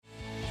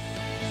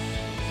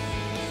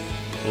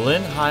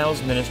Lynn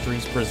Hiles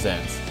Ministries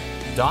presents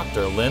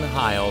Dr. Lynn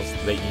Hiles,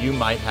 That You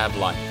Might Have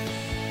Life.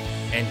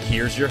 And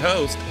here's your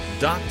host,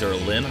 Dr.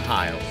 Lynn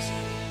Hiles.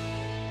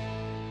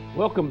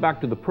 Welcome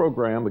back to the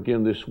program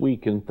again this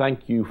week, and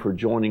thank you for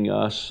joining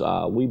us.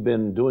 We've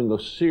been doing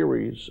a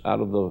series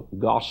out of the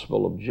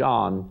Gospel of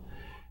John,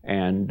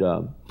 and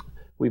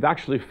we've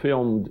actually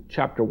filmed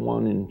chapter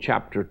 1 and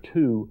chapter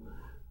 2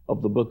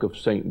 of the book of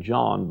St.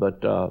 John,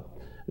 but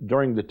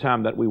during the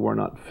time that we were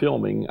not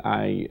filming,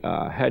 I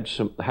had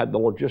the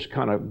Lord just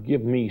kind of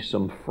give me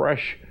some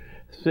fresh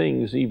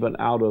things even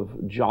out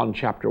of John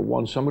chapter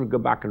 1. So I'm going to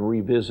go back and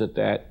revisit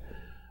that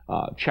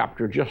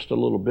chapter just a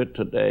little bit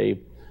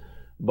today.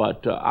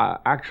 But I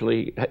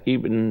actually,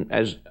 even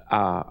as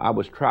I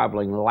was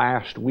traveling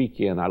last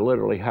weekend, I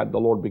literally had the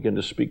Lord begin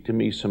to speak to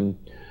me some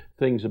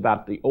things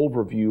about the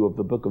overview of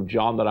the book of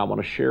John that I want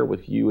to share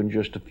with you in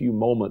just a few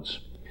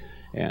moments.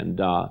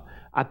 And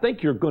I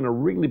think you're going to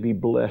really be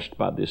blessed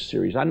by this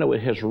series. I know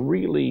it has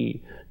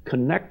really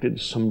connected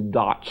some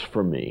dots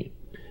for me.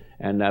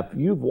 And if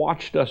you've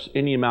watched us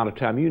any amount of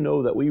time, you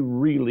know that we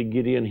really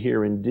get in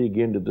here and dig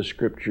into the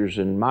scriptures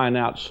and mine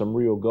out some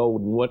real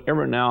gold. And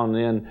whatever now and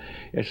then,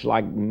 it's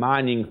like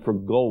mining for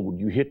gold.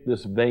 You hit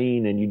this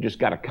vein and you just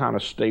got to kind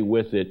of stay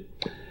with it.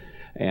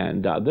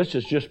 And this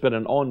has just been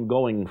an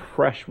ongoing,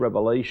 fresh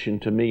revelation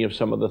to me of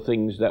some of the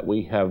things that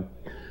we have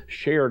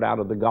shared out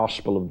of the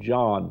Gospel of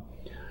John.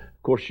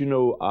 Of course, you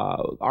know,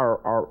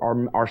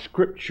 our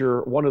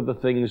scripture, one of the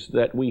things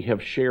that we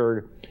have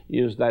shared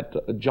is that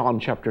John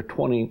chapter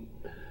 20,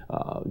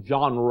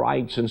 John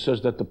writes and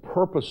says that the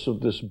purpose of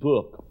this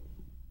book,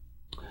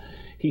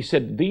 he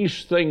said,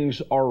 these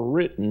things are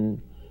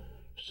written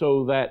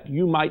so that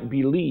you might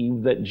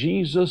believe that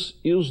Jesus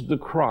is the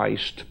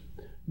Christ,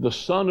 the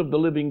Son of the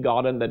living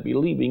God, and that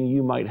believing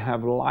you might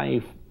have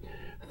life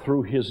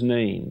through his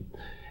name.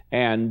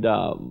 And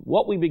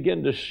what we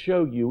begin to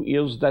show you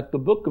is that the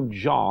book of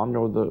John,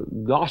 or the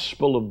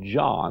Gospel of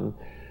John,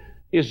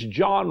 is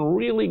John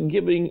really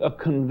giving a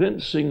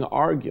convincing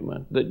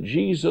argument that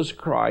Jesus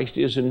Christ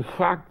is in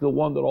fact the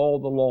one that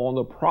all the law and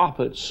the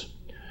prophets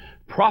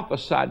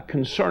prophesied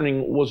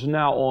concerning was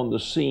now on the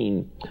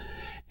scene.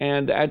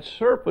 And at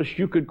surface,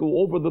 you could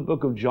go over the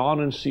book of John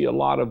and see a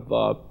lot of,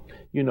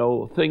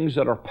 things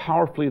that are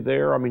powerfully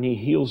there. I mean, he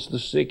heals the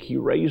sick, he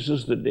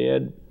raises the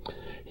dead,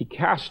 he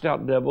casts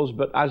out devils.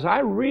 But as I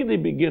really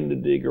begin to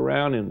dig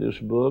around in this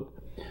book,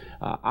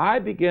 I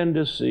began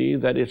to see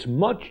that it's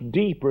much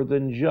deeper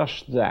than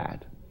just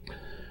that.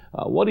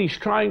 What he's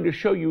trying to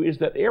show you is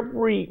that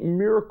every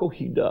miracle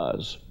he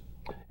does,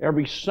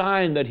 every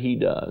sign that he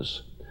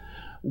does,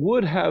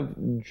 would have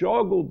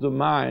joggled the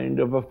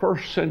mind of a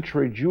first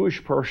century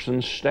Jewish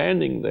person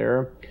standing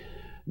there,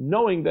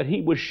 knowing that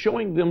he was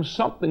showing them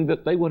something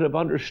that they would have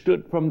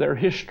understood from their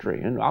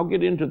history. And I'll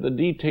get into the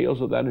details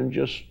of that in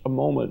just a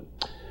moment.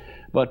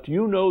 But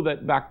you know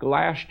that back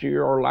last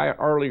year or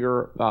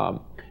earlier,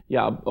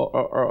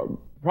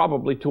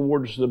 probably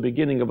towards the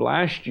beginning of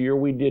last year,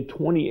 we did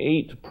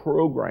 28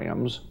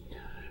 programs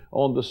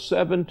on the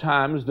 7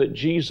 times that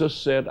Jesus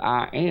said,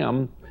 I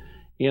am,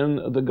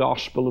 in the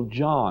Gospel of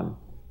John.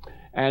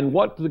 And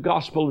what the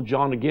Gospel of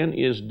John, again,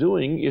 is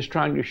doing is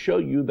trying to show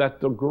you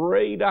that the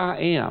great I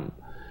am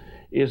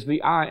is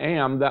the I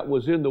am that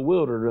was in the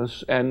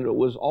wilderness, and it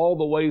was all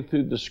the way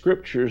through the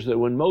scriptures that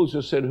when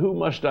Moses said, who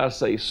must I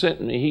say sent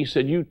me? He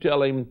said, you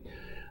tell him,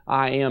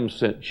 I am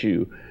sent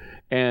you.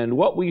 And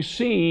what we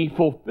see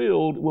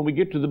fulfilled when we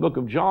get to the book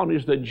of John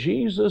is that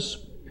Jesus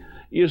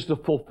is the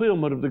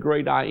fulfillment of the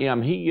great I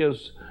am. He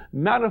is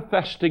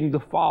manifesting the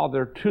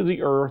Father to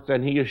the earth,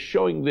 and he is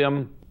showing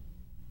them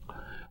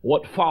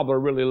what Father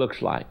really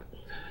looks like.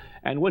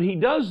 And when he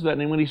does that,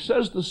 and when he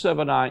says the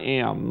 7 I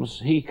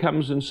ams, he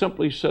comes and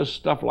simply says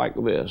stuff like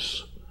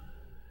this.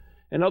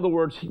 In other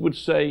words, he would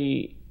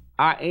say,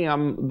 I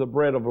am the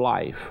bread of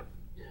life.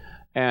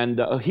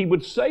 And he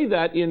would say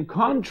that in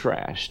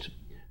contrast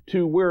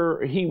to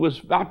where he was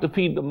about to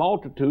feed the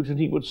multitudes, and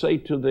he would say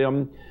to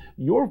them,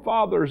 your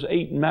fathers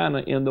ate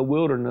manna in the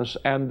wilderness,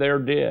 and they're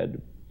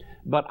dead.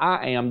 But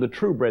I am the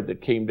true bread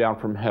that came down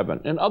from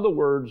heaven. In other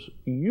words,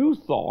 you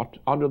thought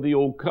under the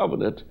old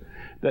covenant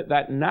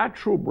that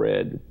natural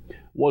bread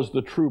was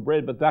the true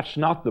bread, but that's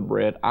not the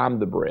bread. I'm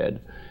the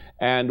bread.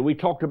 And we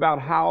talked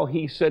about how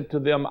he said to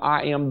them,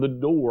 I am the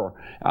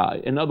door.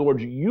 In other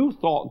words, you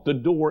thought the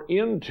door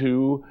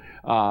into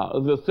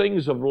the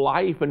things of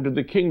life and to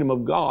the kingdom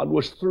of God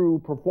was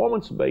through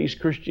performance-based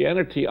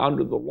Christianity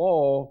under the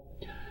law,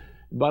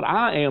 but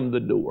I am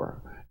the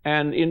door.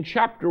 And in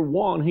chapter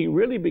 1, he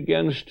really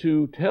begins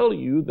to tell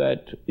you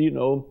that,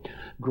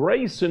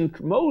 grace and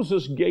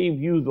Moses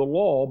gave you the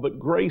law, but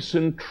grace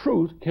and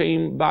truth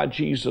came by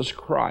Jesus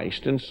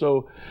Christ. And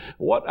so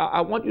what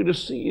I want you to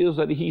see is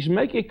that he's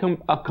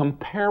making a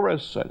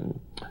comparison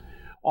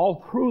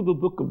all through the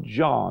book of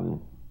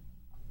John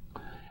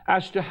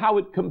as to how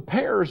it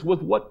compares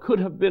with what could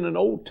have been an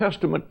Old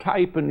Testament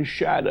type and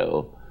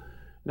shadow.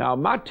 Now,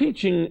 my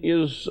teaching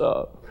is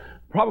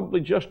probably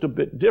just a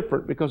bit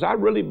different, because I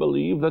really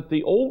believe that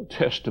the Old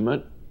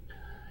Testament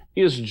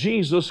is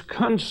Jesus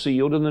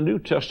concealed, and the New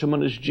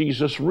Testament is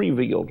Jesus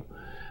revealed.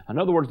 In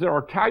other words, there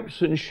are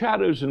types and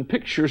shadows and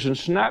pictures and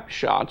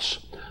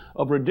snapshots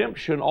of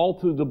redemption all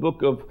through the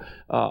book of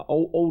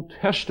Old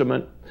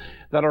Testament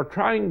that are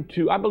trying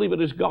to, I believe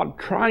it is God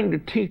trying to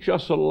teach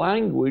us a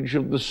language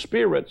of the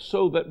Spirit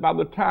so that by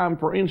the time,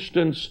 for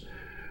instance,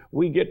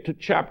 we get to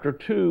chapter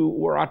 2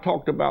 where I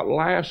talked about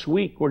last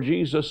week where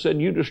Jesus said,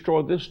 you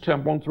destroy this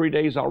temple, in 3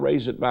 days I'll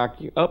raise it back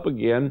up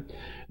again.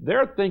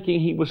 They're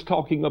thinking he was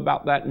talking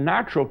about that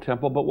natural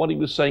temple, but what he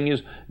was saying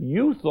is,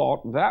 you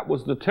thought that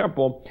was the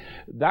temple.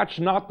 That's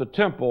not the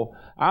temple.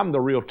 I'm the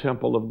real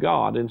temple of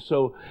God. And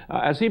so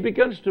as he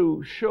begins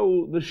to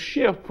show the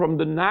shift from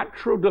the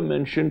natural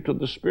dimension to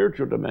the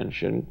spiritual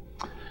dimension,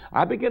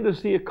 I begin to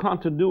see a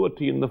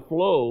continuity in the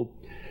flow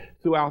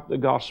throughout the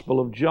Gospel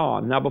of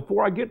John. Now,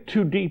 before I get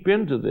too deep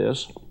into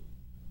this,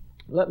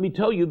 let me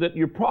tell you that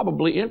you're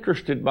probably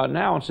interested by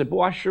now and say,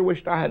 boy, I sure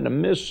wished I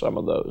hadn't missed some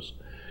of those.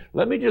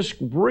 Let me just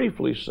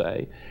briefly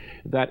say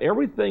that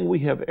everything we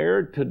have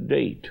aired to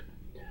date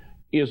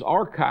is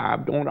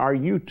archived on our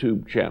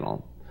YouTube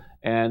channel,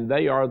 and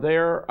they are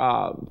there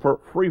for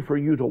free for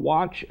you to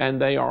watch,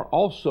 and they are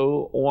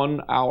also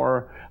on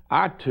our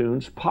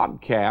iTunes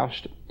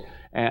podcast,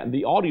 and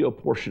the audio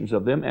portions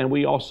of them, and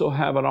we also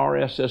have an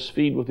RSS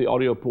feed with the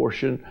audio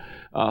portion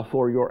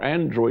for your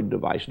Android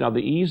device. Now, the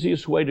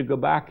easiest way to go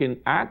back and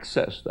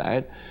access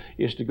that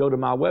is to go to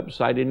my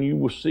website, and you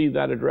will see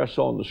that address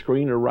on the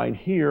screen or right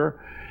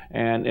here.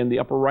 And in the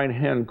upper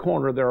right-hand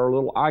corner, there are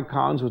little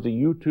icons with the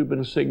YouTube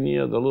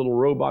insignia, the little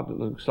robot that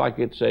looks like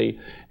it's a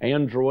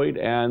Android,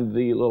 and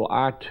the little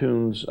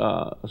iTunes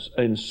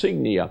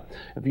insignia.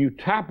 If you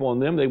tap on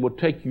them, they will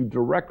take you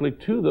directly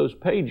to those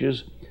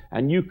pages,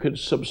 and you could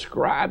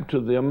subscribe to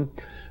them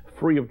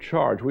free of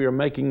charge. We are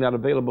making that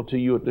available to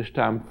you at this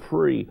time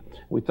free.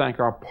 We thank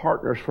our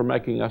partners for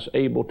making us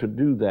able to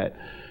do that.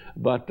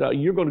 But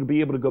you're going to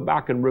be able to go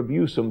back and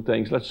review some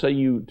things. Let's say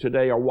you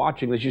today are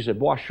watching this. You said,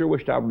 boy, I sure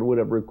wished I would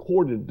have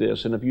recorded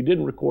this. And if you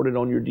didn't record it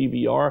on your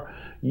DVR,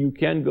 you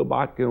can go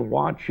back and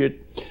watch it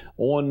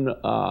on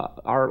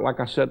like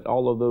I said,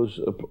 all of those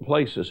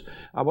places.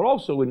 I would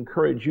also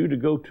encourage you to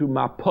go to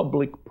my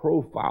public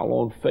profile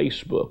on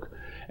Facebook.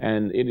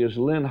 And it is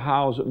Lynn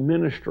Hiles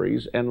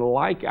Ministries, and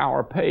like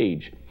our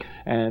page.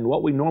 And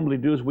what we normally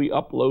do is we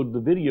upload the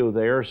video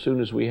there as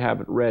soon as we have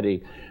it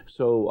ready.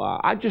 So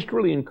I just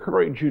really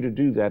encourage you to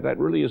do that. That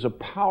really is a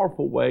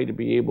powerful way to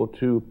be able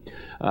to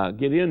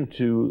get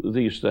into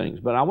these things.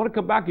 But I want to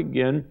come back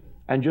again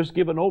and just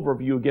give an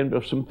overview again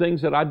of some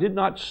things that I did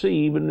not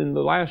see even in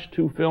the last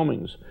 2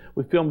 filmings.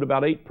 We filmed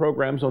about 8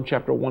 programs on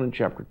chapter 1 and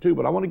chapter 2.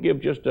 But I want to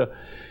give just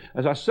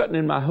as I was sitting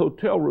in my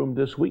hotel room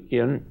this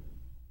weekend,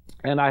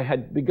 and I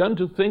had begun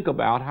to think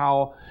about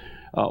how,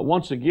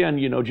 once again,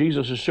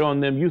 Jesus is showing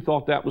them, you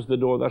thought that was the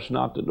door. That's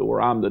not the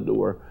door. I'm the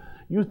door.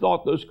 You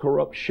thought those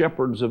corrupt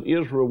shepherds of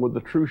Israel were the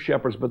true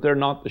shepherds, but they're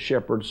not the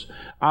shepherds.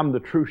 I'm the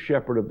true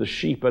shepherd of the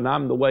sheep, and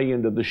I'm the way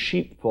into the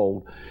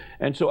sheepfold.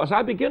 And so as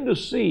I begin to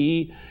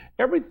see,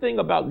 everything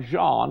about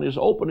John is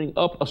opening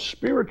up a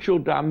spiritual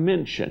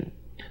dimension.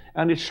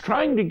 And it's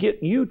trying to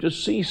get you to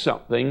see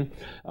something.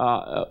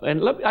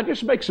 I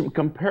just make some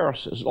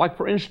comparisons. Like,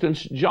 for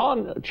instance,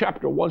 John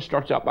chapter 1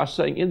 starts out by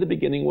saying, in the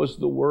beginning was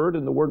the Word,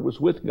 and the Word was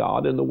with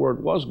God, and the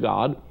Word was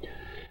God.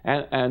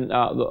 And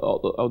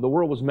the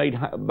world was made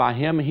by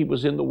Him. He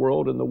was in the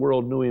world, and the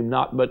world knew Him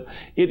not. But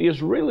it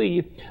is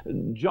really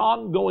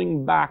John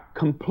going back,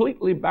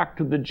 completely back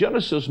to the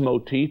Genesis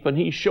motif, and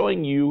he's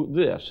showing you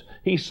this.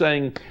 He's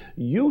saying,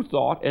 you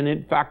thought, and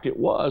in fact it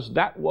was,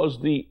 that was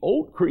the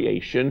old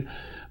creation.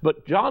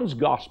 But John's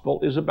gospel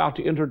is about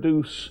to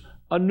introduce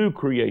a new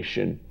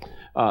creation.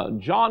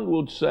 John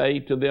would say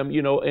to them,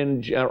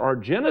 or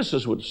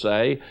Genesis would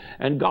say,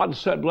 and God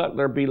said, let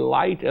there be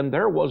light, and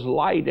there was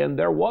light, and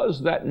there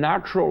was that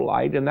natural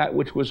light and that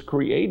which was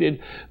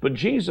created. But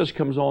Jesus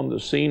comes on the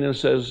scene and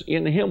says,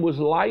 in Him was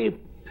life,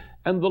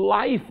 and the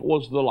life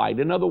was the light.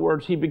 In other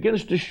words, He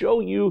begins to show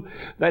you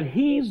that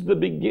He's the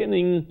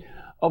beginning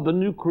of the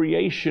new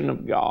creation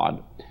of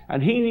God.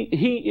 And he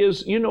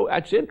is,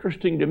 it's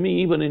interesting to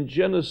me, even in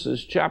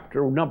Genesis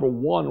chapter number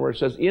 1, where it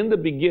says, in the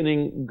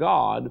beginning,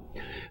 God,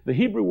 the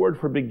Hebrew word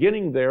for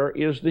beginning there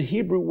is the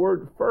Hebrew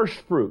word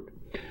first fruit.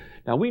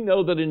 Now we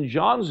know that in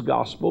John's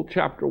Gospel,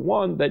 chapter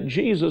 1, that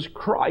Jesus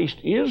Christ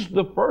is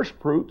the first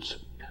fruits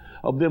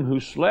of them who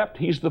slept.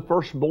 He's the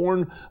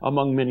firstborn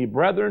among many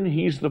brethren.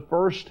 He's the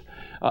first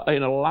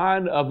in a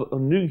line of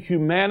new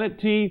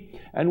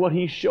humanity. And what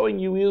He's showing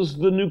you is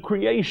the new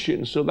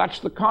creation. So that's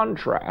the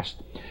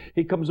contrast.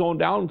 He comes on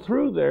down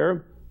through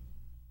there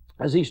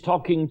as He's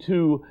talking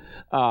to,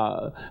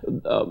 the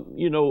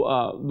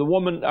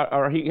woman,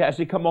 as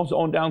He comes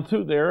on down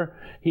through there,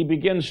 He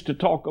begins to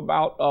talk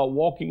about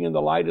walking in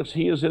the light as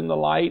He is in the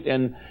light.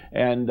 And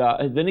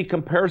then He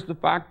compares the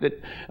fact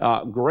that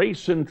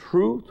grace and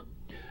truth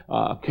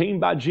came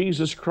by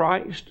Jesus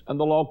Christ, and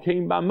the law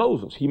came by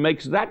Moses. He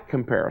makes that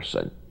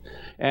comparison.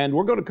 And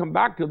we're going to come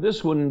back to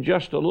this one in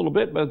just a little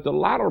bit, but the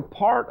latter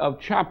part of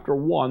chapter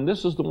 1,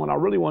 this is the one I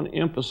really want to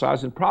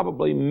emphasize, and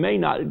probably may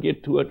not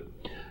get to it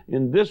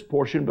in this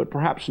portion, but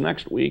perhaps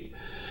next week.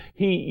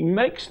 He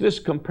makes this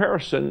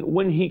comparison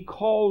when he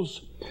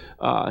calls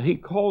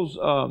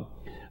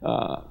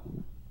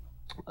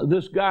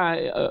this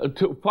guy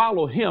to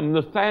follow him,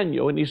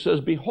 Nathanael, and he says,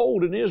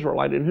 "Behold, an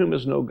Israelite in whom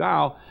is no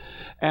guile."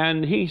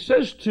 And he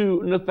says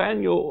to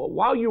Nathanael,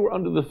 "While you were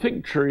under the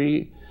fig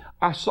tree,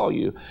 I saw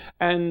you."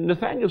 And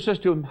Nathanael says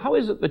to him, "How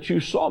is it that you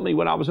saw me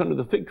when I was under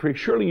the fig tree?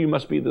 Surely you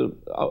must be the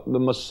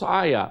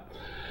Messiah."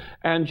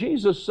 And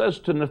Jesus says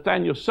to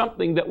Nathanael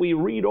something that we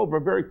read over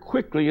very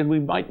quickly and we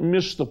might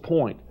miss the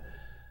point.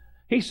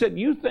 He said,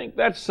 "You think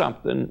that's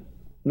something,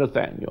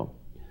 Nathanael?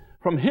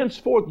 From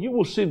henceforth you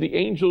will see the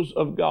angels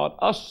of God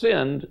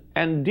ascend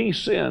and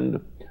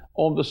descend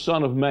on the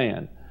Son of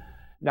Man."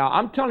 Now,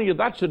 I'm telling you,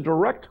 that's a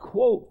direct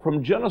quote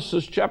from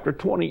Genesis chapter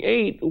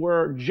 28,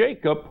 where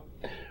Jacob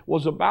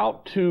was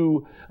about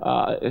to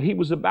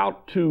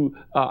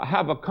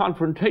have a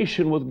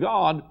confrontation with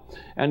God,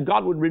 and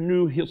God would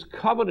renew his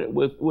covenant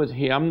with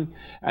him,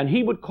 and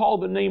he would call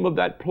the name of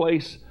that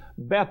place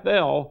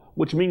Bethel,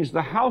 which means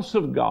the house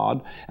of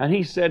God. And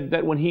he said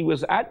that when he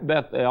was at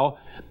Bethel,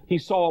 he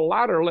saw a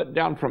ladder let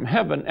down from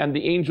heaven, and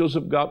the angels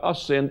of God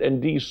ascend and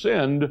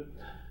descend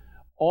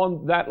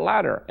on that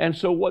ladder. And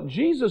so what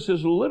Jesus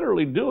is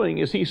literally doing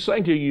is he's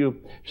saying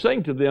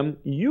to them,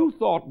 you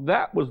thought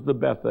that was the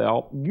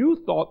Bethel, you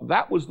thought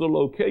that was the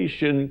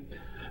location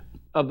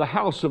of the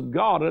house of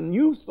God, and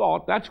you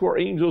thought that's where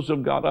angels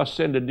of God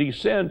ascend and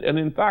descend, and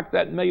in fact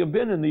that may have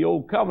been in the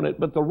old covenant,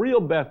 but the real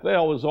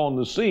Bethel is on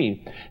the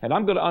scene. And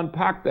I'm going to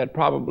unpack that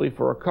probably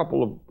for a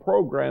couple of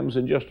programs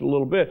in just a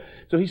little bit.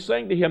 So he's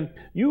saying to him,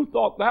 you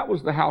thought that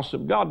was the house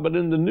of God, but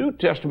in the New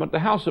Testament, the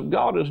house of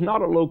God is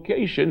not a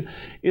location,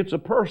 it's a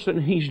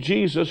person. He's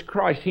Jesus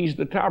Christ. He's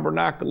the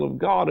tabernacle of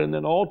God. And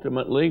then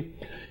ultimately,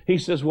 he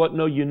says, what?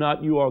 No, you're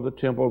not. You are the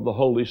temple of the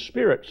Holy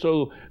Spirit.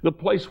 So the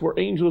place where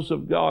angels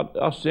of God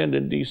ascend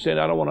and descend,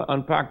 I don't want to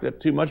unpack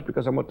that too much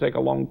because I'm going to take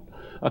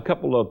a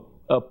couple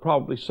of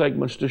probably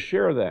segments to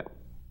share that,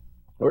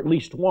 or at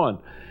least one.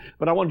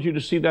 But I wanted you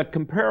to see that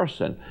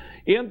comparison.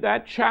 In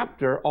that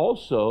chapter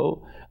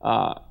also,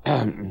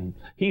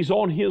 he's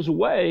on his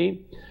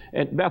way.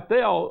 At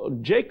Bethel,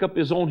 Jacob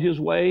is on his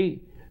way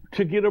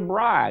to get a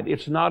bride.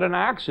 It's not an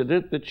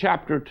accident that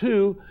chapter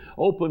 2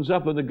 opens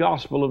up in the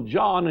Gospel of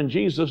John, and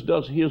Jesus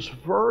does his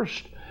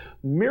first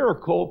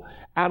miracle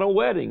at a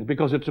wedding,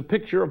 because it's a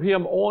picture of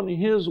him on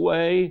his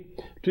way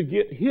to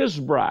get his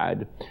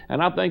bride.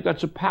 And I think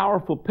that's a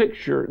powerful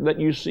picture, that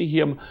you see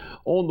him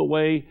on the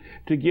way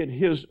to get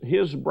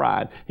his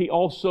bride. He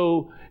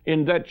also,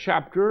 in that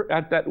chapter,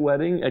 at that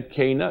wedding at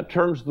Cana,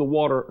 turns the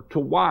water to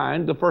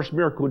wine. The first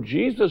miracle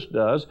Jesus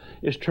does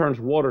is turns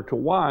water to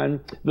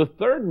wine. The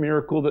third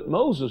miracle that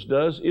Moses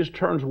does is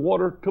turns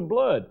water to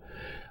blood.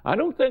 I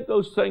don't think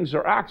those things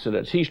are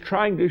accidents. He's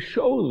trying to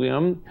show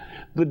them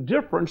the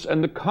difference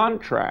and the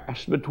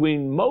contrast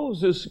between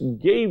Moses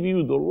gave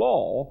you the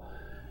law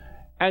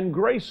and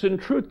grace and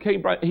truth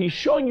came by. He's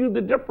showing you the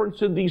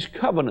difference in these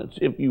covenants,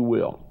 if you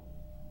will.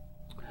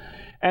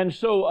 And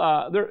so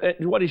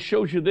what he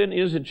shows you then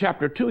is in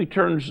chapter 2,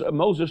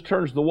 Moses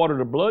turns the water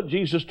to blood,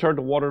 Jesus turned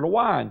the water to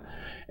wine.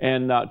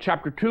 And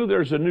chapter 2,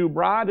 there's a new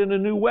bride and a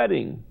new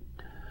wedding.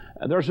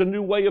 There's a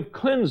new way of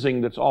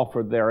cleansing that's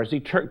offered there, as he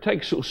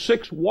takes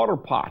 6 water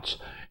pots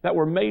that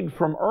were made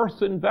from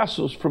earthen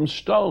vessels, from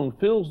stone,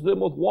 fills them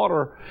with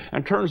water,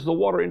 and turns the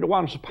water into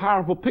wine. It's a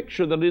powerful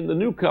picture that in the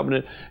new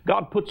covenant,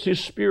 God puts his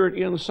Spirit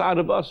inside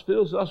of us,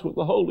 fills us with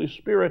the Holy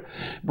Spirit,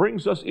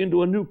 brings us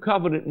into a new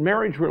covenant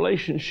marriage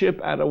relationship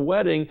at a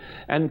wedding,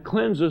 and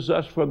cleanses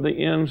us from the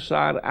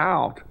inside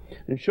out,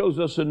 and shows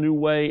us a new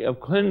way of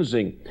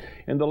cleansing.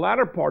 In the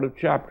latter part of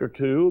chapter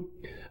 2,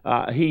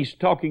 he's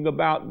talking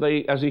about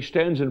as he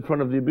stands in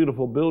front of the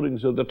beautiful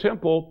buildings of the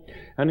temple,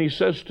 and he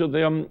says to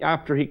them,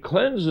 after he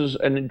cleanses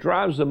and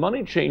drives the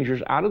money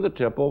changers out of the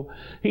temple,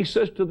 he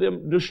says to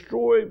them,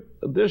 destroy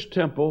this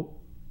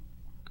temple,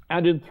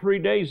 and in 3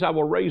 days I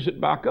will raise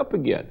it back up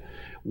again.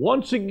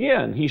 Once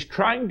again, he's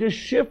trying to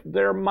shift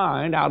their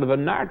mind out of a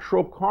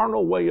natural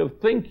carnal way of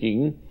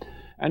thinking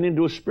and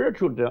into a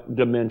spiritual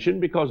dimension,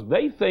 because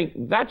they think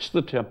that's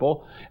the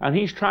temple, and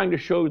he's trying to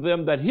show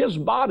them that his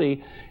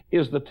body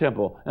is the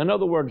temple. In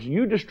other words,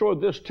 you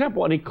destroyed this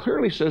temple, and he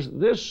clearly says,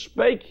 this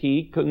spake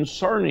he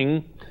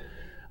concerning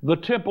the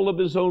temple of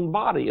his own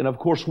body. And of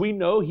course, we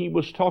know he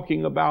was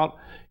talking about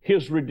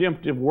his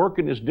redemptive work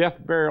and his death,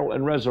 burial,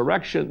 and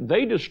resurrection.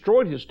 They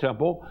destroyed his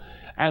temple,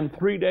 and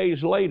 3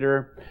 days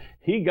later,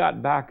 he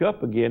got back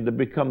up again to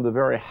become the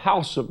very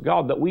house of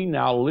God that we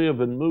now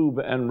live and move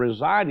and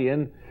reside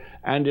in.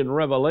 And in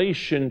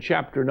Revelation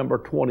chapter number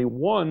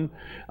 21,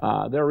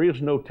 there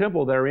is no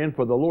temple therein,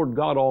 for the Lord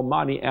God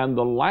Almighty and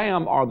the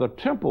Lamb are the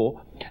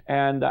temple.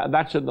 And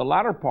that's in the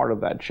latter part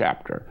of that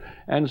chapter.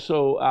 And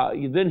so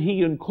then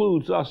he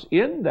includes us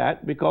in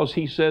that, because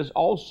he says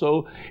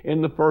also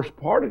in the first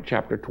part of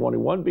chapter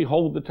 21,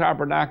 behold, the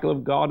tabernacle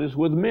of God is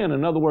with men.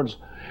 In other words,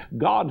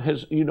 God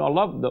has, I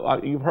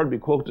love, you've heard me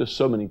quote this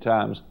so many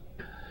times,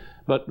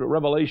 but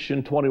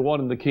Revelation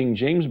 21 in the King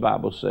James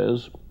Bible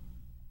says,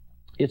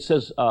 it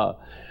says,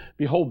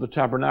 behold, the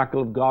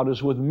tabernacle of God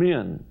is with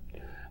men.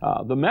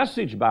 The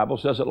Message Bible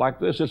says it like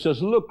this. It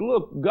says, look,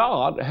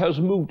 God has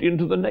moved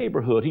into the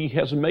neighborhood. He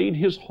has made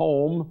his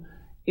home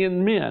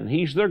in men.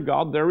 He's their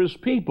God. They're his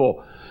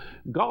people.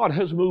 God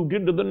has moved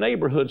into the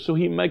neighborhood, so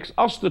he makes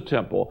us the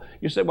temple.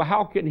 You say, well,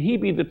 how can he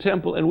be the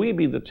temple and we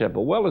be the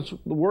temple? Well, it's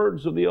the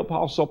words of the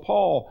Apostle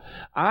Paul.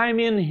 I'm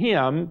in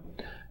him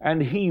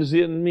and he's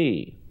in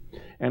me.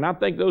 And I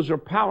think those are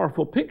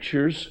powerful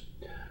pictures,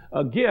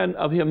 again,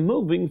 of him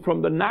moving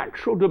from the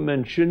natural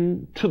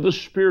dimension to the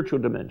spiritual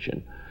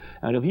dimension.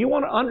 And if you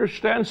want to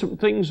understand some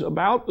things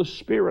about the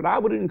Spirit, I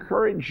would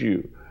encourage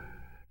you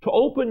to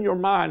open your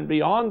mind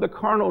beyond the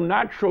carnal,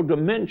 natural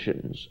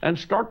dimensions and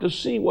start to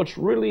see what's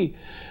really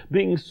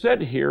being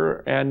said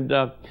here. And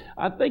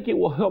I think it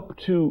will help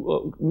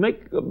to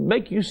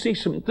make you see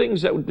some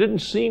things that didn't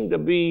seem to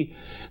be,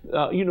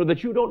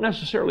 that you don't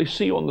necessarily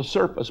see on the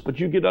surface, but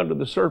you get under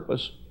the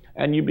surface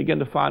and you begin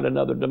to find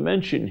another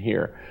dimension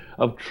here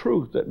of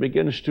truth that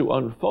begins to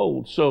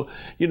unfold. So,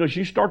 as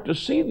you start to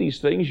see these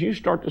things, you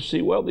start to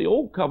see, well, the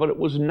old covenant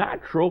was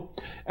natural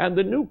and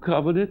the new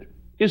covenant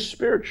is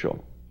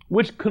spiritual,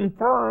 which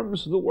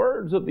confirms the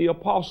words of the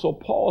Apostle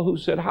Paul, who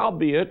said,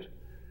 howbeit,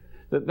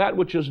 that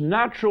which is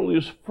natural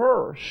is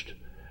first,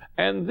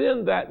 and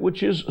then that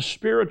which is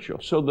spiritual.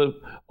 So the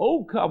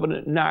old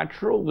covenant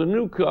natural, the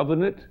new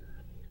covenant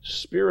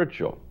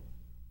spiritual.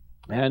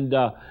 And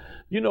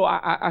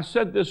I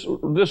said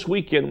this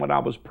weekend when I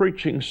was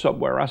preaching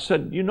somewhere. I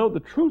said,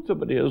 the truth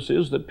of it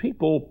is that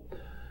people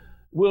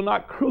will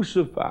not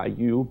crucify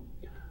you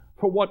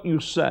for what you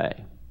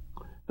say.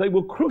 They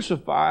will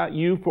crucify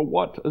you for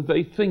what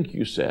they think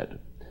you said.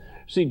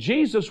 See,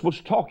 Jesus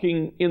was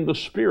talking in the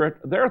spirit.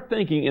 They're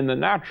thinking in the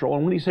natural.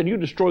 And when he said, you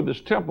destroyed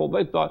this temple,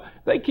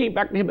 they came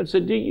back to him and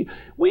said,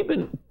 we've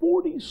been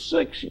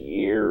 46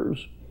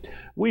 years.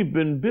 We've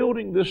been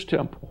building this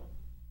temple.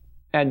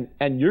 And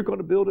you're going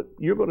to build it?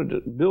 You're going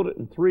to build it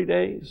in 3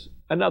 days?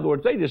 In other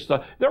words, they just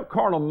thought, their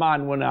carnal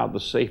mind went out of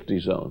the safety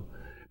zone.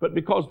 But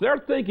because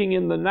they're thinking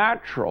in the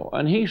natural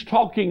and he's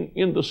talking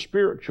in the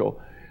spiritual,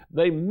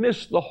 they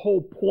miss the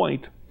whole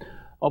point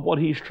of what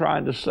he's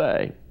trying to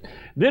say.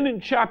 Then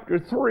in chapter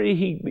 3,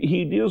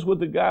 he deals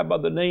with a guy by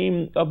the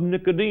name of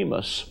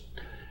Nicodemus.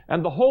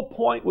 And the whole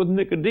point with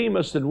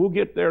Nicodemus, and we'll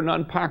get there and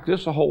unpack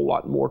this a whole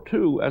lot more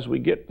too as we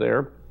get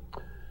there,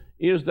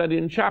 is that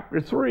in chapter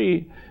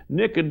 3,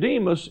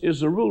 Nicodemus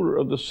is the ruler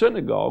of the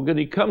synagogue, and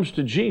he comes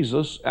to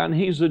Jesus, and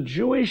he's a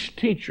Jewish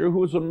teacher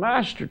who is a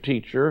master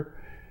teacher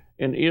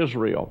in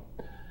Israel.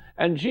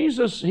 And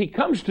he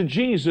comes to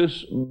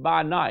Jesus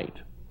by night.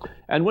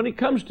 And when he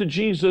comes to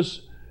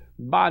Jesus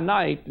by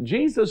night,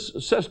 Jesus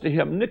says to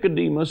him,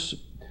 Nicodemus,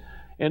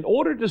 in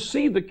order to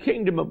see the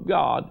kingdom of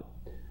God,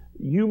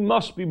 you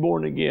must be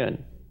born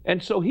again.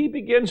 And so he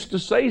begins to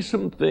say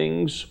some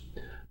things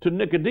to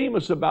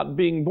Nicodemus about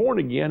being born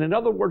again. In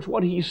other words,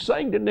 what he's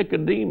saying to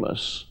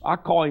Nicodemus, I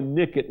call him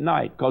Nick at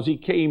night because he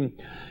came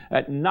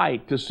at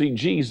night to see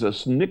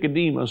Jesus,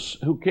 Nicodemus,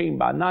 who came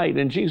by night.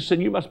 And Jesus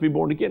said, you must be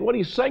born again. What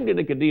he's saying to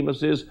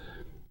Nicodemus is,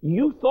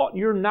 you thought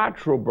your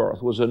natural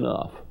birth was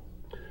enough.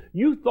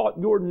 You thought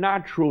your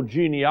natural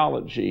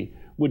genealogy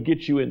would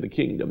get you in the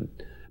kingdom.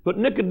 But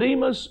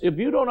Nicodemus, if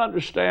you don't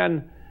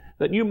understand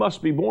that you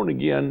must be born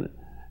again,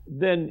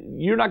 then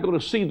you're not going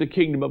to see the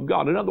kingdom of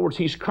God. In other words,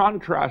 he's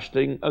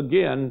contrasting,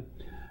 again,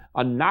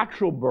 a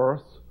natural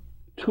birth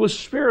to a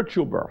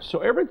spiritual birth. So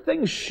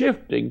everything's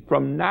shifting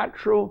from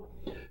natural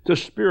to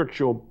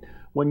spiritual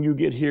when you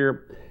get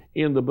here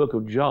in the book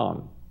of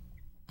John.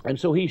 And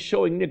so he's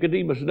showing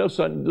Nicodemus, no,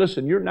 son,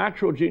 listen, your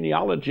natural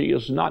genealogy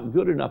is not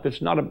good enough.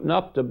 It's not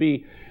enough to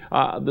be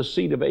the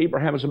seed of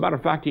Abraham. As a matter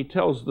of fact, he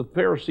tells the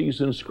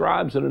Pharisees and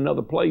scribes in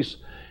another place,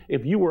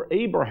 if you were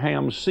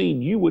Abraham's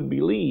seed, you would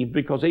believe,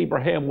 because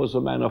Abraham was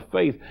a man of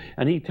faith.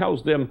 And he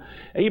tells them,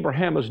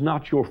 Abraham is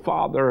not your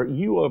father.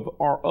 You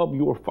are of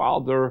your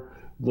father,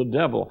 the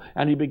devil.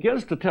 And he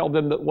begins to tell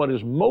them that what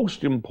is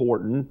most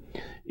important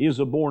is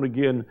a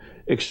born-again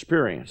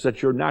experience,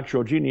 that your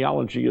natural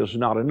genealogy is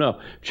not enough.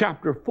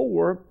 Chapter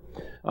 4,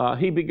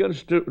 he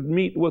begins to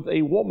meet with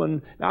a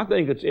woman. Now, I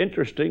think it's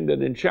interesting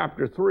that in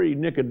chapter 3,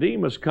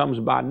 Nicodemus comes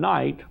by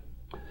night.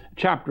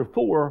 Chapter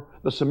 4,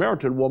 the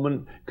Samaritan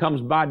woman comes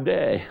by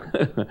day.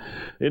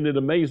 Isn't it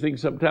amazing?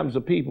 Sometimes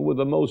the people with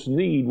the most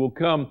need will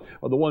come,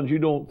 or the ones you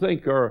don't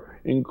think are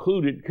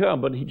included come.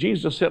 But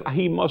Jesus said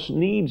he must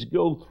needs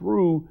go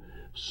through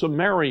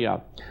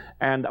Samaria.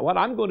 And what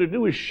I'm going to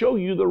do is show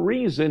you the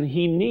reason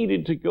he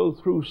needed to go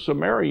through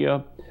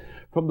Samaria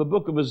from the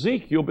book of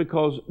Ezekiel,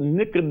 because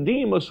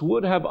Nicodemus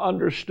would have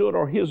understood,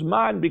 or his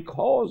mind,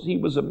 because he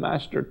was a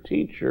master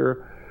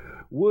teacher,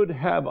 would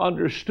have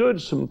understood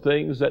some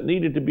things that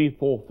needed to be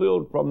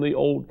fulfilled from the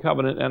old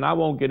covenant. And I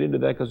won't get into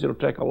that because it'll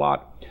take a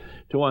lot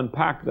to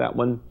unpack that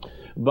one.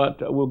 But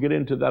we'll get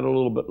into that a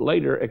little bit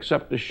later,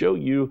 except to show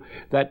you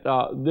that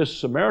this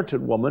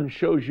Samaritan woman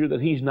shows you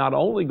that he's not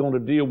only going to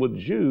deal with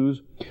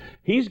Jews,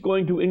 he's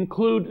going to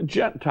include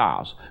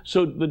Gentiles.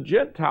 So the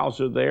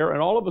Gentiles are there,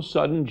 and all of a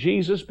sudden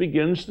Jesus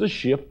begins to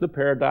shift the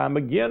paradigm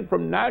again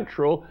from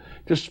natural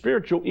to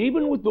spiritual,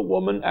 even with the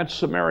woman at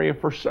Samaria,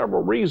 for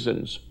several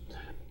reasons.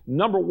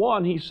 Number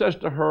one, he says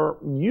to her,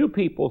 you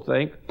people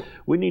think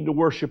we need to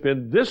worship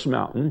in this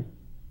mountain,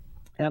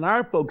 and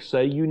our folks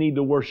say you need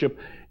to worship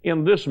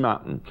in this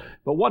mountain.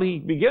 But what he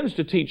begins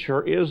to teach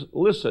her is,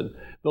 listen,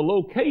 the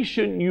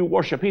location you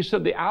worship, he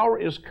said the hour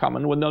is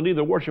coming when they'll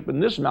neither worship in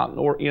this mountain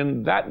or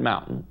in that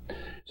mountain.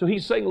 So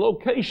he's saying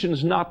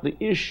location's not the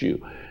issue,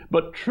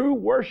 but true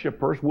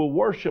worshipers will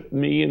worship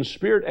me in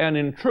spirit and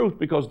in truth,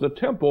 because the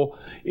temple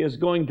is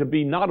going to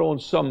be not on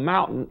some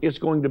mountain, it's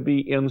going to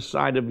be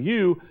inside of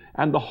you.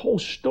 And the whole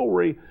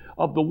story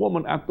of the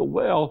woman at the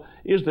well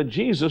is that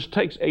Jesus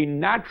takes a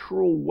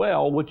natural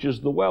well, which is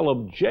the well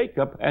of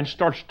Jacob, and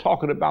starts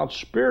talking about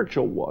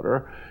spiritual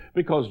water,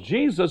 because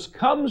Jesus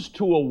comes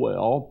to a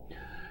well,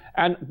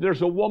 and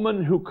there's a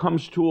woman who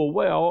comes to a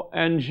well,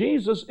 and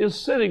Jesus is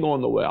sitting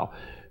on the well.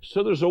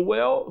 So there's a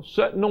well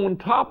sitting on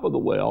top of the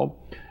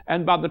well,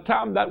 and by the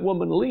time that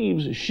woman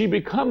leaves, she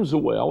becomes a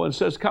well and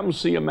says, come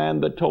see a man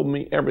that told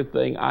me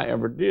everything I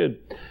ever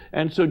did.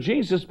 And so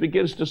Jesus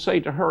begins to say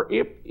to her,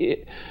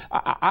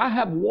 I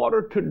have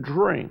water to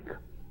drink,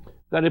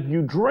 that if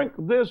you drink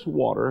this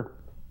water,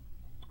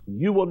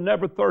 you will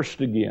never thirst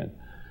again.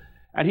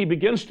 And he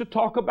begins to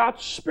talk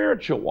about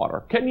spiritual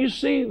water. Can you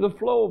see the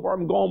flow of where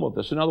I'm going with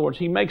this? In other words,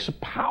 he makes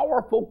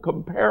powerful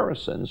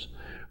comparisons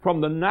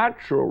from the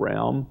natural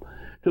realm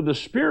to the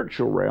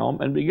spiritual realm,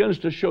 and begins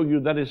to show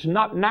you that it's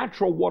not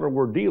natural water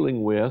we're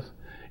dealing with.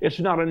 It's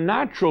not a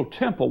natural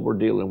temple we're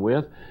dealing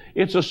with.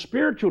 It's a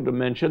spiritual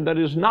dimension that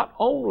is not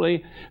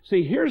only,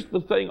 see, here's the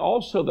thing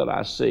also that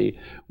I see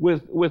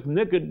with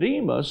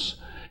Nicodemus.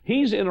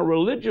 He's in a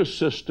religious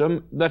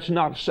system that's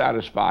not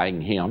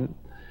satisfying him,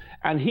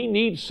 and he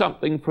needs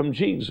something from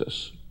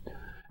Jesus.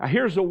 Now,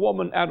 here's a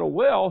woman at a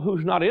well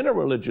who's not in a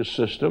religious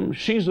system.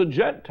 She's a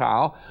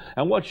Gentile,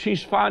 and what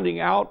she's finding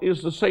out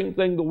is the same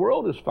thing the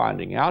world is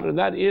finding out, and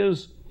that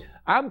is,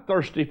 I'm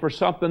thirsty for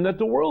something that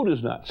the world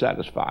is not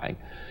satisfying.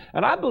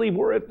 And I believe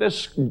we're at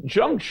this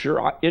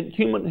juncture in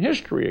human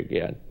history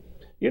again.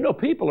 You know,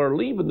 people are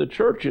leaving the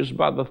churches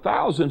by the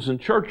thousands,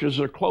 and churches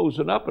are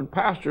closing up, and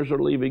pastors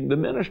are leaving the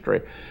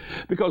ministry.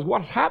 Because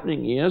what's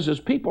happening is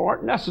people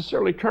aren't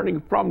necessarily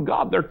turning from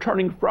God, they're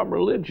turning from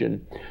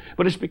religion.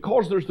 But it's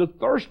because there's a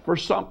thirst for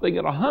something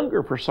and a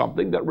hunger for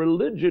something that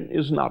religion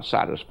is not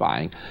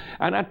satisfying.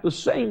 And at the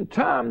same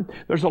time,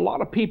 there's a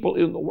lot of people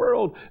in the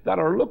world that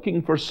are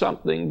looking for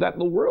something that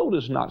the world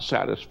is not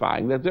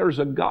satisfying, that there's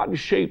a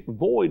God-shaped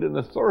void and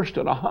a thirst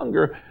and a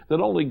hunger that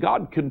only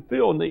God can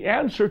fill. And the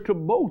answer to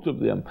both of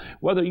them,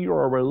 whether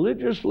you're a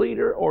religious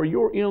leader or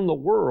you're in the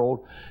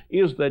world,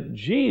 is that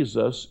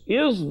Jesus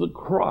is the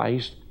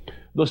Christ,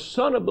 the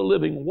Son of the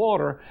living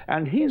water,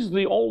 and He's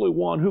the only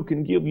one who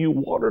can give you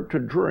water to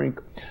drink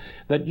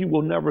that you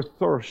will never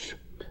thirst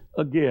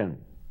again.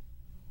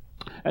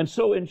 And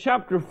so in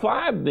chapter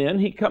 5 then,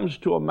 he comes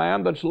to a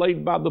man that's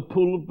laid by the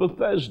pool of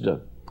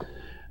Bethesda.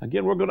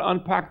 Again, we're going to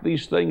unpack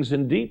these things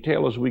in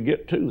detail as we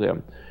get to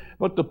them.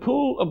 But the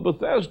pool of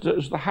Bethesda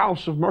is the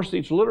house of mercy.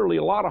 It's literally,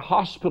 a lot of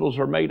hospitals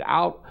are made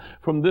out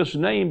from this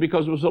name,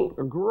 because it was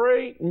a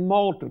great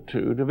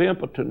multitude of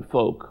impotent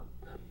folk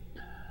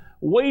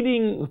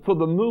waiting for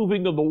the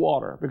moving of the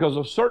water, because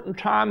a certain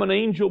time an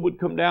angel would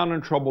come down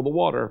and trouble the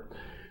water.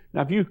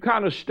 Now, if you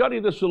kind of study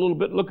this a little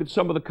bit, look at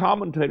some of the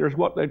commentators,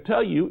 what they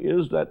tell you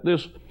is that there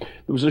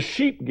was a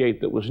sheep gate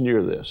that was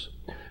near this.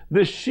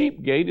 This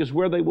sheep gate is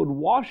where they would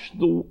wash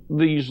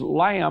these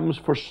lambs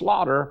for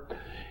slaughter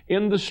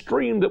in the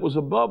stream that was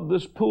above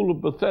this pool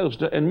of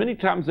Bethesda, and many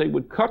times they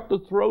would cut the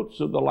throats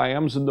of the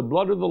lambs, and the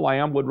blood of the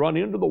lamb would run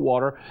into the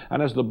water,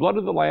 and as the blood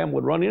of the lamb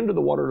would run into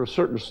the water at a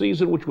certain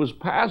season, which was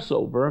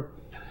Passover,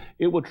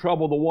 it would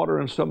trouble the water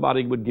and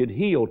somebody would get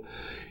healed.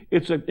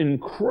 It's an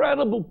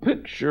incredible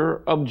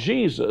picture of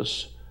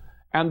Jesus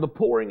and the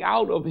pouring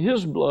out of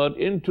His blood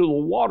into the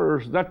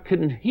waters that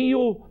can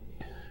heal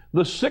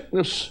the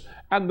sickness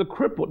and the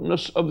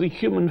crippledness of the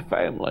human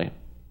family.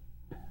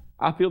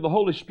 I feel the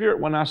Holy Spirit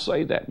when I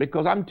say that,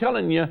 because I'm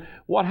telling you,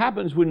 what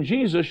happens when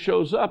Jesus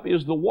shows up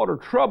is the water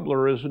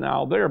troubler is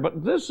now there.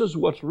 But this is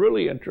what's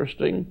really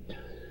interesting,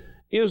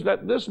 is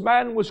that this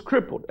man was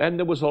crippled, and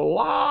there was a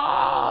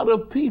lot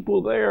of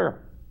people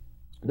there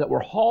that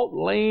were halt,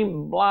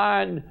 lame,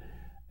 blind,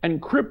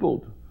 and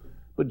crippled.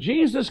 But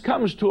Jesus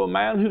comes to a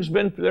man who's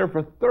been there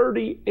for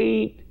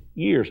 38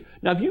 years.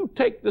 Now, if you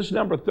take this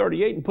number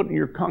 38 and put it in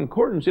your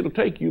concordance, it'll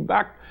take you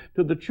back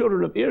to the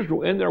children of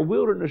Israel in their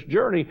wilderness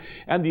journey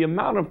and the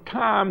amount of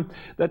time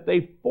that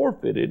they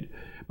forfeited.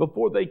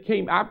 before they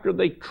came, after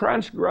they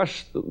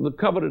transgressed the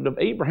covenant of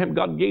Abraham,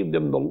 God gave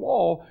them the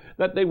law,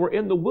 that they were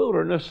in the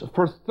wilderness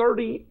for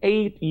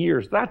 38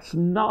 years. That's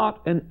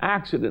not an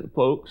accident,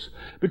 folks,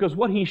 because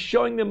what he's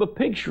showing them a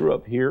picture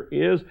of here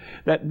is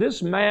that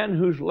this man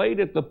who's laid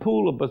at the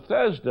pool of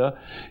Bethesda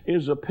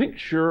is a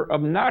picture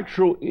of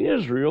natural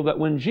Israel, that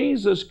when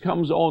Jesus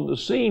comes on the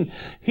scene,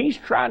 he's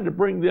trying to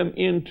bring them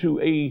into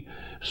a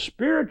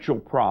spiritual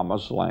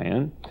promised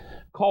land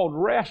called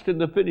rest in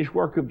the finished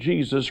work of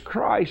Jesus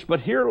Christ. But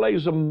here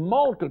lays a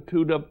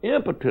multitude of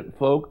impotent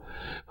folk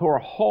who are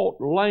halt,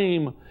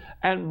 lame,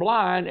 and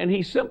blind, and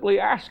he simply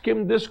asked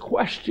him this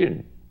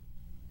question: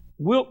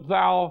 wilt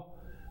thou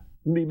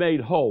be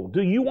made whole?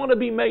 Do you want to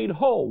be made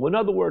whole? In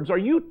other words, are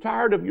you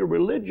tired of your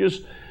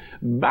religious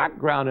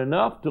background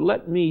enough to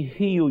let me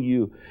heal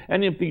you?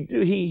 And if he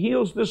do, he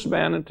heals this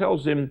man and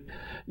tells him,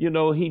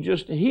 he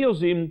just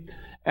heals him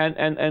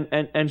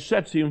and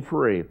sets him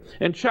free.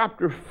 In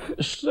chapter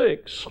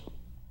 6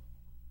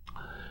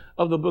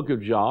 of the book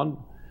of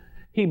John,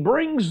 he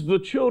brings the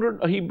children,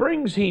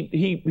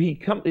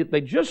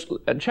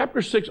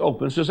 chapter 6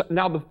 opens, says,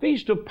 now the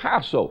feast of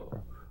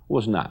Passover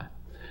was nigh.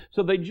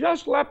 So they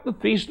just left the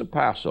feast of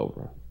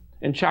Passover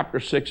in chapter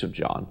 6 of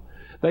John.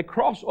 They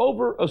cross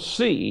over a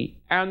sea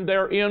and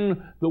they're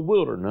in the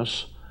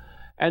wilderness,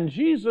 and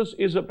Jesus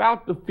is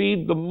about to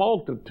feed the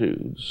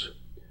multitudes,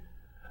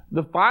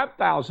 the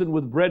 5,000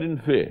 with bread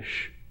and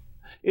fish.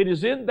 It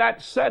is in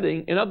that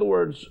setting, in other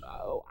words,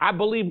 I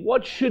believe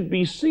what should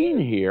be seen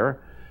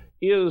here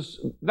is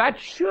that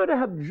should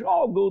have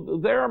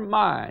joggled their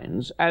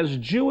minds as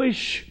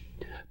Jewish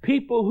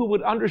people who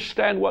would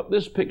understand what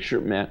this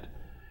picture meant.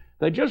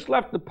 They just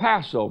left the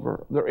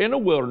Passover, they're in a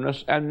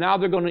wilderness, and now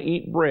they're going to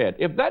eat bread.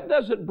 If that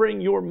doesn't bring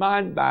your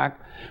mind back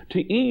to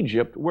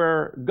Egypt,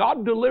 where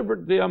God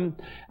delivered them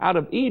out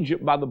of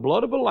Egypt by the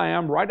blood of a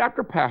lamb right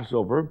after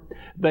Passover,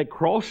 they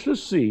crossed the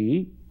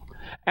sea,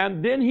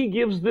 and then he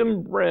gives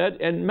them bread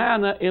and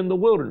manna in the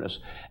wilderness.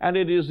 And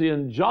it is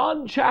in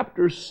John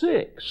chapter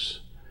 6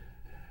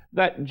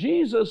 that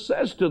Jesus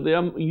says to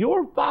them,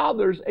 your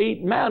fathers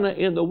ate manna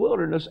in the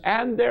wilderness,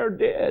 and they're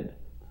dead.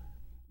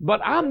 But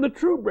I'm the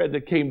true bread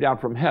that came down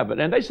from heaven.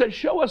 And they said,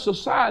 show us a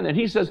sign. And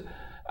he says,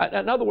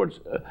 in other words,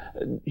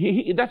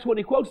 that's when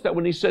he quotes that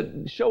when he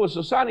said, show us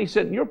a sign. He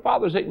said, your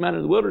fathers ate manna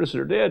in the wilderness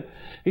and are dead.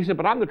 He said,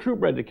 but I'm the true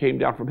bread that came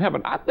down from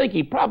heaven. I think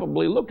he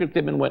probably looked at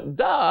them and went,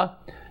 duh,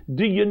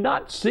 do you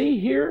not see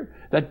here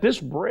that this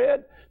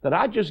bread that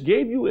I just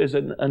gave you is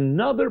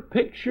another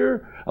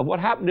picture of what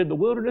happened in the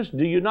wilderness?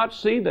 Do you not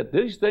see that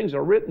these things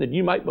are written that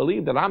you might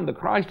believe that I'm the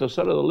Christ, the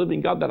Son of the living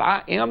God, that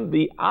I am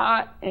the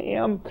I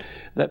am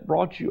that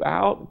brought you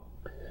out?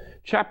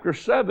 Chapter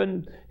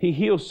 7, he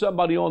heals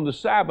somebody on the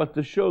Sabbath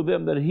to show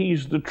them that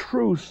he's the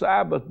true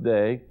Sabbath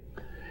day.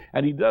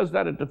 And he does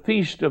that at the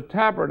Feast of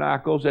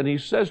Tabernacles, and he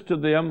says to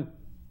them,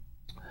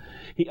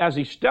 as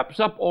he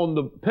steps up on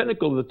the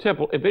pinnacle of the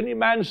temple, if any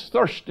man's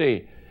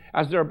thirsty,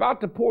 as they're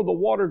about to pour the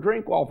water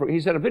drink offering, he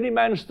said, if any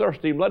man is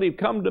thirsty, let him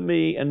come to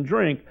me and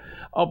drink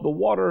of the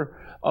water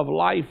of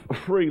life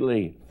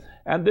freely.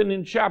 And then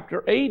in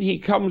chapter 8, he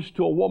comes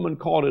to a woman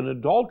caught in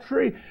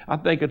adultery. I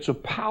think it's a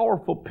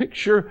powerful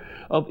picture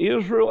of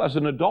Israel as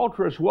an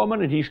adulterous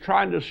woman, and he's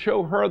trying to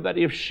show her that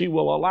if she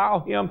will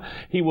allow him,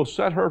 he will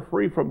set her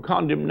free from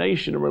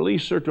condemnation and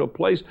release her to a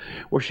place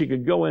where she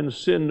could go and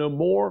sin no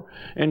more.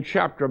 In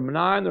chapter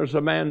 9, there's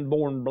a man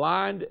born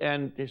blind,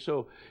 and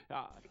so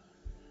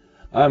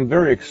I'm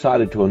very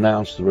excited to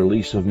announce the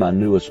release of my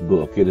newest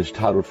book. It is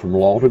titled From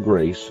Law to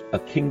Grace, A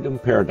Kingdom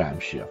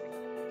Paradigm Shift.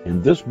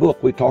 In this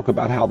book, we talk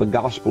about how the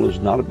gospel is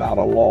not about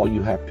a law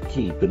you have to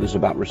keep. It is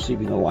about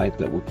receiving a life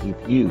that will keep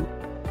you.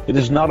 It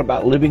is not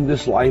about living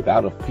this life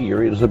out of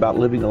fear. It is about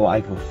living a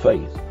life of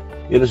faith.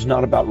 It is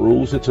not about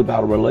rules. It's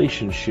about a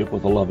relationship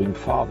with a loving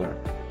Father.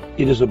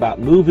 It is about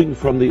moving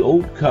from the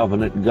old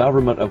covenant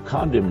government of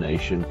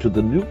condemnation to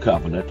the new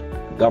covenant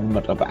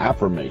government of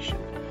affirmation.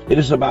 It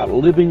is about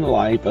living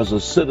life as a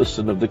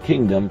citizen of the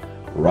kingdom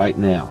right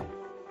now.